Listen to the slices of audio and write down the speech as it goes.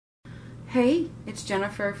Hey, it's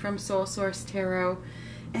Jennifer from Soul Source Tarot,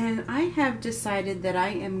 and I have decided that I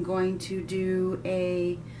am going to do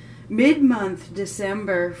a mid-month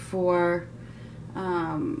December for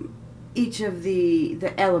each of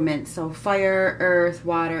the elements, so fire, earth,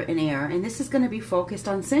 water, and air, and this is going to be focused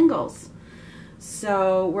on singles.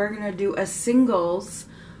 So we're going to do a singles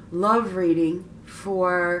love reading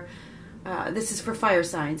for, this is for fire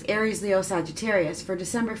signs, Aries, Leo, Sagittarius, for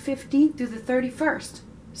December 15th through the 31st.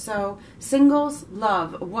 So, singles,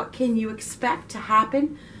 love, what can you expect to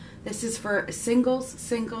happen? This is for singles,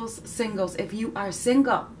 singles, singles. If you are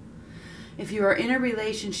single, if you are in a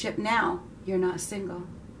relationship now, you're not single,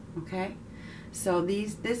 okay? So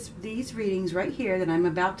these readings right here that I'm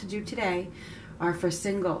about to do today are for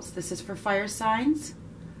singles. This is for fire signs,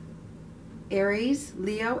 Aries,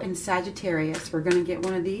 Leo, and Sagittarius. We're going to get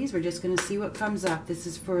one of these. We're just going to see what comes up. This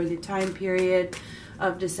is for the time period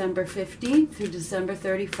of December 15th through December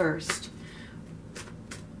 31st.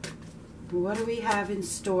 What do we have in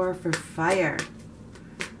store for fire?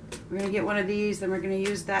 We're going to get one of these, then we're going to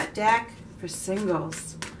use that deck for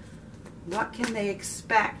singles. What can they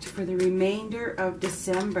expect for the remainder of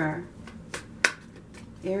December?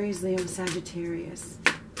 Aries, Leo, Sagittarius.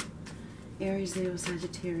 Aries, Leo,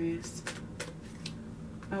 Sagittarius.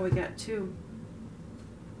 Oh, we got two.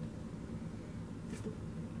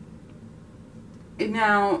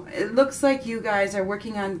 Now, it looks like you guys are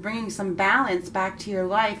working on bringing some balance back to your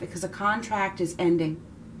life because a contract is ending,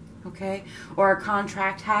 okay? Or a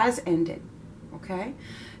contract has ended, okay?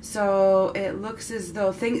 So it looks as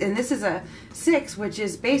though things, and this is a 6, which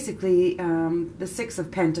is basically the 6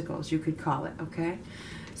 of Pentacles, you could call it, okay?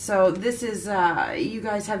 So this is, you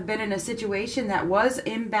guys have been in a situation that was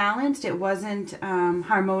imbalanced, it wasn't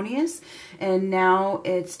harmonious, and now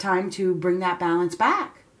it's time to bring that balance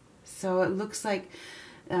back. So it looks like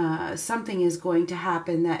something is going to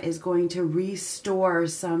happen that is going to restore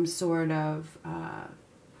some sort of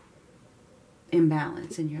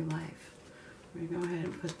imbalance in your life. We're going to go ahead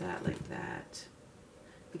and put that like that.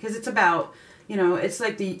 Because it's about, you know, it's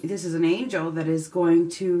like this is an angel that is going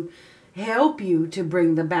to help you to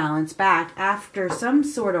bring the balance back after some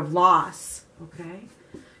sort of loss, okay?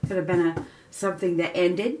 Could have been something that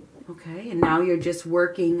ended, okay? And now you're just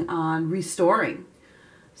working on restoring.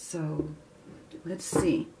 So, let's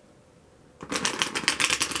see.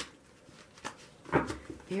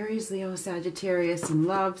 Aries, Leo, Sagittarius, and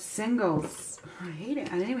love, singles. I hate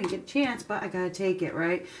it. I didn't even get a chance, but I gotta take it,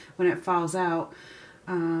 right? When it falls out.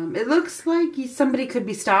 It looks like somebody could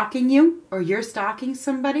be stalking you, or you're stalking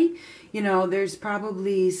somebody. You know, there's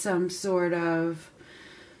probably some sort of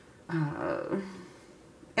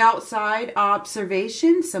outside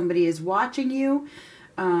observation. Somebody is watching you.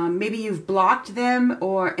 Maybe you've blocked them,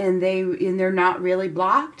 and they're not really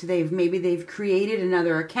blocked. Maybe they've created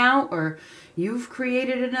another account, or you've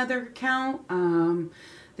created another account.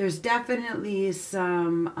 There's definitely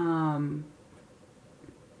some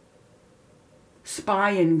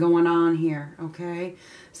spying going on here, okay?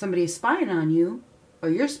 Somebody is spying on you, or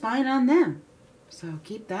you're spying on them. So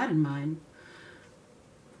keep that in mind.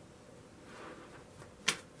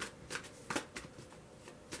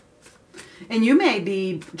 And you may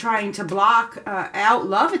be trying to block out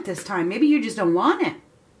love at this time. Maybe you just don't want it.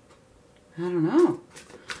 I don't know.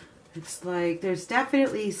 It's like there's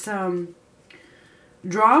definitely some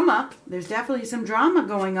drama. There's definitely some drama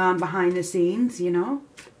going on behind the scenes, you know.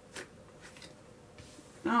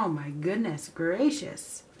 Oh my goodness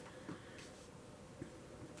gracious.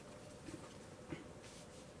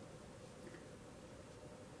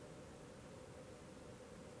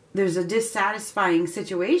 There's a dissatisfying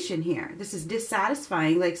situation here. This is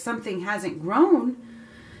dissatisfying, like something hasn't grown,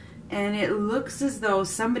 and it looks as though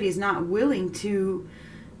somebody's not willing to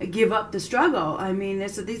give up the struggle. I mean,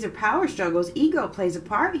 these are power struggles. Ego plays a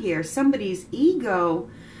part here. Somebody's ego,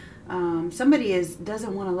 somebody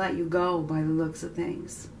doesn't want to let you go by the looks of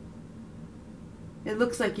things. It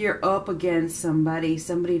looks like you're up against somebody.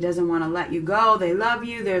 Somebody doesn't want to let you go. They love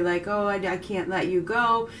you. They're like, oh, I can't let you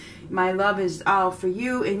go. My love is all for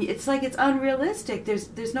you. And it's like it's unrealistic.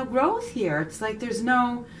 There's no growth here. It's like there's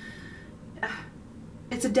no...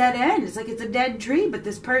 it's a dead end. It's like it's a dead tree. But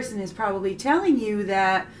this person is probably telling you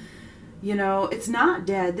that, you know, it's not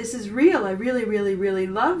dead. This is real. I really, really, really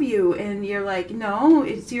love you. And you're like, no,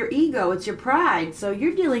 it's your ego. It's your pride. So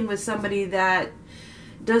you're dealing with somebody that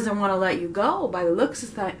doesn't want to let you go by the looks of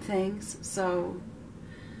things. So,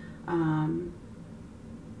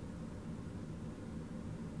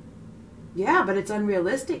 yeah, but it's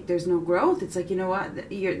unrealistic. There's no growth. It's like, you know what,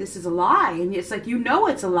 this is a lie. And it's like, you know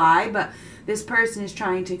it's a lie, but this person is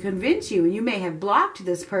trying to convince you. And you may have blocked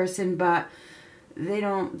this person, but they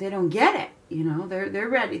don't get it. You know, they're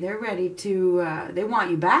ready to they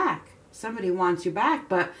want you back. Somebody wants you back,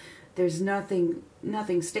 but there's nothing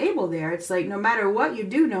stable there. It's like no matter what you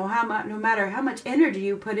do, no matter how much energy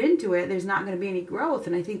you put into it, there's not going to be any growth.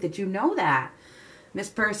 And I think that you know that. This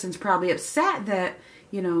person's probably upset that,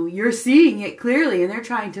 you know, you're seeing it clearly, and they're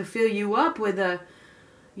trying to fill you up with a,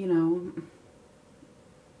 you know,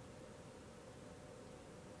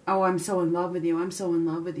 oh, I'm so in love with you. I'm so in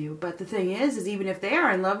love with you. But the thing is even if they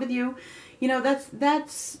are in love with you, you know,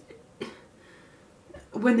 that's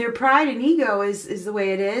when their pride and ego is the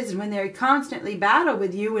way it is, and when they constantly battle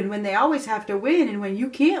with you, and when they always have to win, and when you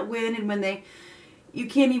can't win, and when they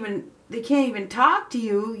can't even talk to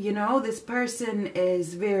you, you know, this person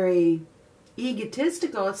is very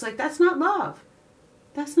egotistical. It's like, that's not love.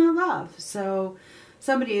 That's not love. So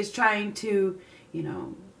somebody is trying to, you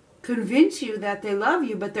know, convince you that they love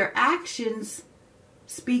you, but their actions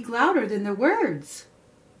speak louder than their words.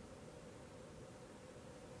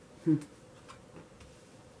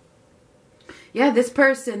 Yeah, this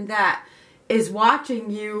person that is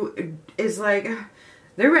watching you is like,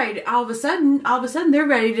 they're ready. All of a sudden, they're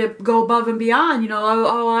ready to go above and beyond. You know,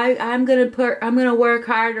 I'm gonna work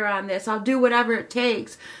harder on this. I'll do whatever it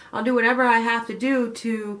takes. I'll do whatever I have to do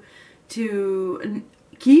to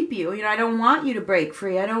keep you. You know, I don't want you to break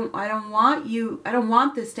free. I don't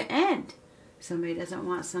want this to end. Somebody doesn't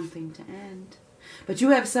want something to end. But you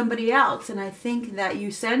have somebody else, and I think that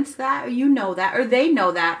you sense that, or you know that, or they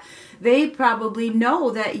know that. They probably know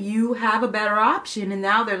that you have a better option, and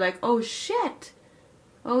now they're like, oh shit.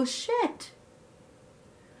 Oh shit.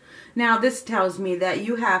 Now this tells me that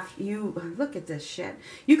you look at this shit.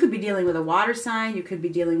 You could be dealing with a water sign. You could be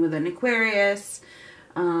dealing with an Aquarius.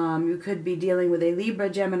 You could be dealing with a Libra,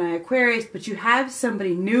 Gemini, Aquarius. But you have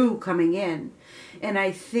somebody new coming in. And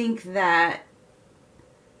I think that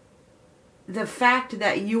the fact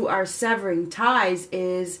that you are severing ties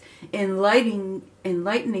is enlightening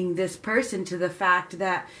this person to the fact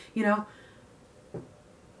that, you know,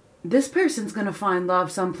 this person's going to find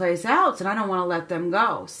love someplace else, and I don't want to let them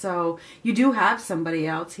go. So you do have somebody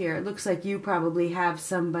else here. It looks like you probably have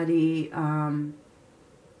somebody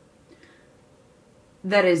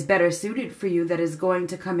that is better suited for you, that is going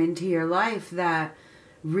to come into your life, that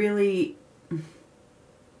really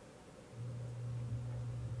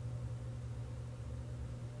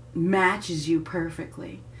matches you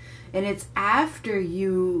perfectly. And it's after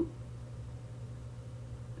you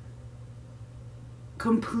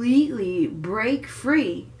completely break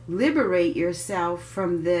free, liberate yourself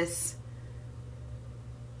from this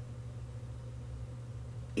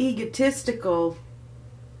egotistical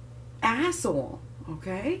asshole,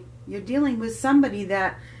 okay? You're dealing with somebody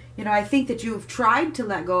that, you know, I think that you've tried to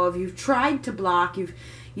let go of, you've tried to block, you've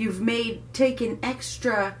taken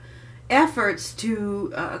extra efforts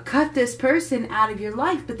to cut this person out of your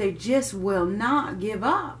life, but they just will not give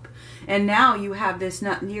up. And now you have this,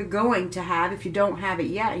 you're going to have, if you don't have it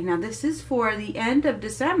yet. Now this is for the end of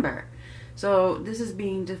December. So this is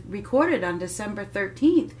being recorded on December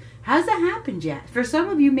 13th. Has that happened yet? For some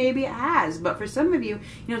of you, maybe it has. But for some of you,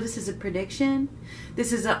 you know, this is a prediction.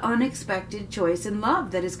 This is an unexpected choice in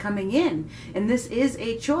love that is coming in. And this is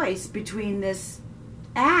a choice between this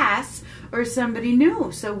ass or somebody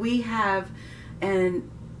new. So we have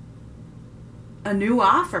a new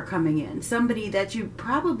offer coming in. Somebody that you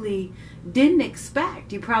probably didn't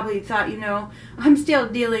expect. You probably thought, you know, I'm still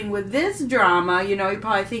dealing with this drama. You know, you're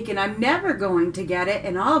probably thinking, I'm never going to get it.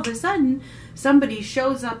 And all of a sudden, somebody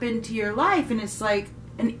shows up into your life, and it's like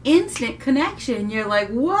an instant connection. You're like,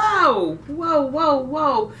 whoa, whoa, whoa,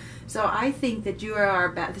 whoa. So I think that you are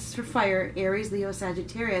about, this is for fire, Aries, Leo,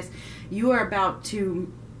 Sagittarius. You are about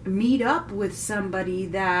to meet up with somebody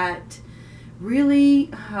that really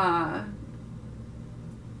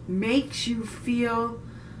makes you feel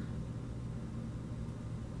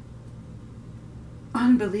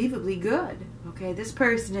unbelievably good. Okay, this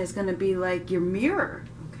person is going to be like your mirror.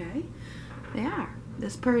 Okay, they are.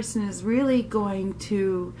 This person is really going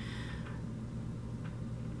to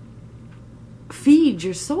feed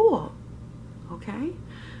your soul. Okay,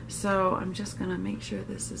 so I'm just going to make sure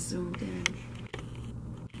this is zoomed in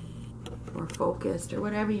or focused or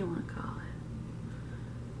whatever you want to call it.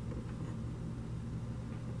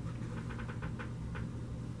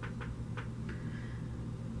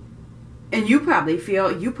 And you probably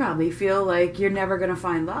feel like you're never going to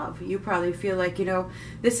find love. You probably feel like, you know,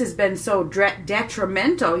 this has been so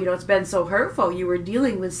detrimental. You know, it's been so hurtful. You were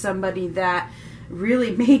dealing with somebody that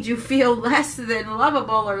really made you feel less than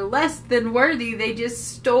lovable or less than worthy. They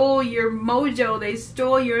just stole your mojo. They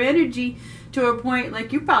stole your energy to a point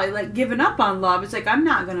like you probably like giving up on love. It's like, I'm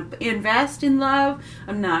not going to invest in love.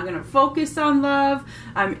 I'm not going to focus on love.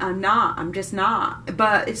 I'm just not.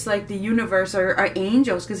 But it's like the universe or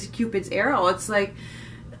angels, because Cupid's arrow, it's like,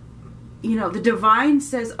 you know, the divine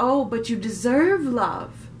says, oh, but you deserve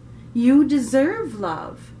love. You deserve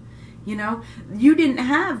love. You know, you didn't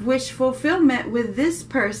have wish fulfillment with this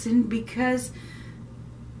person because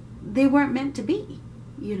they weren't meant to be.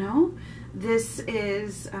 You know, this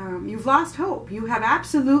is, you've lost hope. You have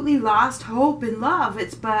absolutely lost hope in love.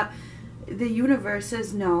 But the universe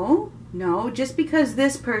says, no, just because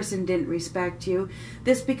this person didn't respect you,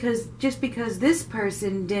 just because this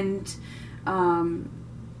person didn't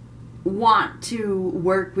want to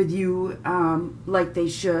work with you like they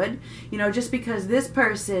should, you know, just because this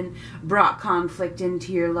person brought conflict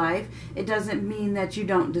into your life, it doesn't mean that you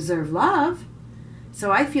don't deserve love. So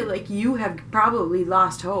I feel like you have probably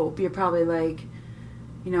lost hope. You're probably like,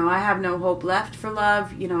 you know, I have no hope left for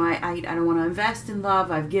love. You know, I don't want to invest in love.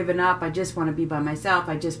 I've given up. I just want to be by myself.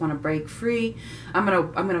 I just want to break free. I'm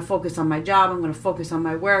gonna focus on my job. I'm gonna focus on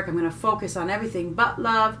my work. I'm gonna focus on everything but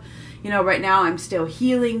love. You know, right now I'm still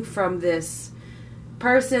healing from this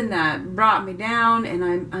person that brought me down, and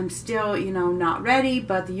I'm still, you know, not ready.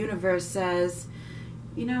 But the universe says,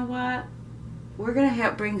 you know what? We're going to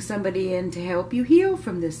help bring somebody in to help you heal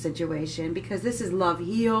from this situation, because this is love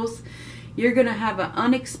heals. You're going to have an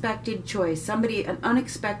unexpected choice, an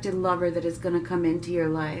unexpected lover that is going to come into your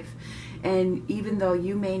life. And even though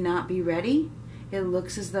you may not be ready, it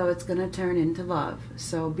looks as though it's going to turn into love.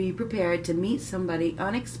 So be prepared to meet somebody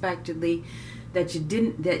unexpectedly that you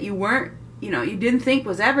didn't think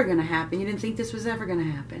was ever going to happen. You didn't think this was ever going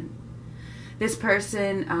to happen. This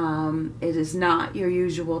person, it is not your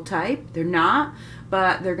usual type. They're not,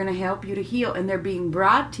 but they're going to help you to heal, and they're being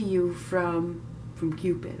brought to you from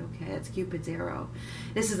Cupid. Okay, that's Cupid's arrow.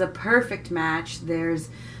 This is a perfect match. There's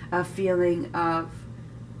a feeling of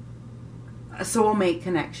a soulmate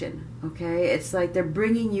connection. Okay, it's like they're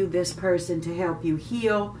bringing you this person to help you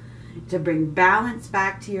heal, to bring balance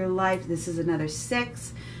back to your life. This is another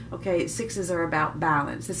 6. Okay, 6s are about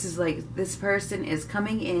balance. This is like, this person is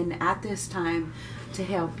coming in at this time to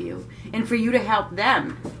help you, and for you to help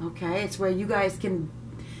them. Okay, it's where you guys can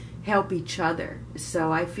help each other.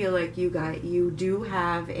 So I feel like you do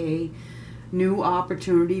have a new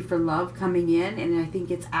opportunity for love coming in, and I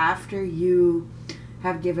think it's after you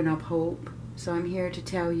have given up hope. So I'm here to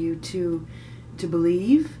tell you to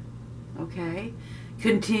believe. Okay,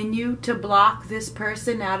 continue to block this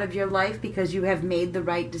person out of your life because you have made the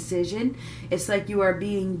right decision. It's like you are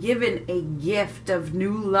being given a gift of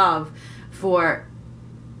new love for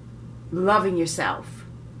loving yourself.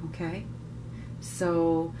 Okay,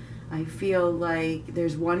 so I feel like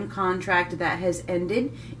there's one contract that has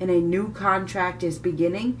ended and a new contract is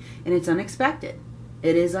beginning, and it's unexpected.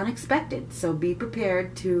 It is unexpected. So be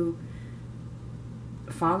prepared to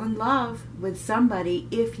fall in love with somebody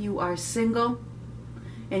if you are single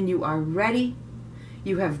and you are ready.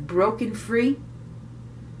 You have broken free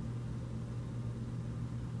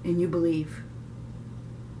and you believe.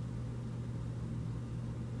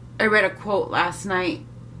 I read a quote last night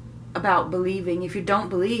about believing. If you don't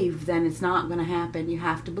believe, then it's not going to happen. You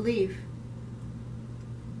have to believe.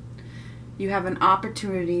 You have an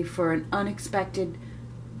opportunity for an unexpected,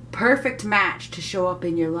 perfect match to show up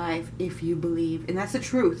in your life if you believe. And that's the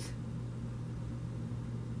truth.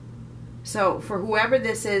 So for whoever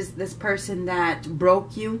this is, this person that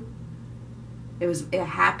broke you, it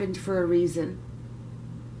happened for a reason.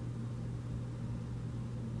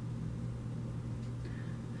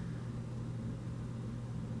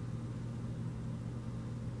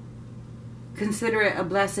 Consider it a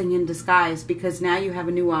blessing in disguise, because now you have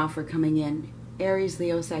a new offer coming in. Aries,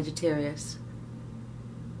 Leo, Sagittarius.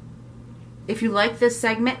 If you like this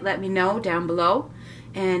segment, let me know down below,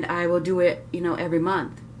 and I will do it, every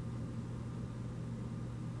month.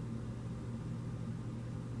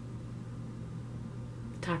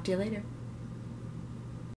 Talk to you later.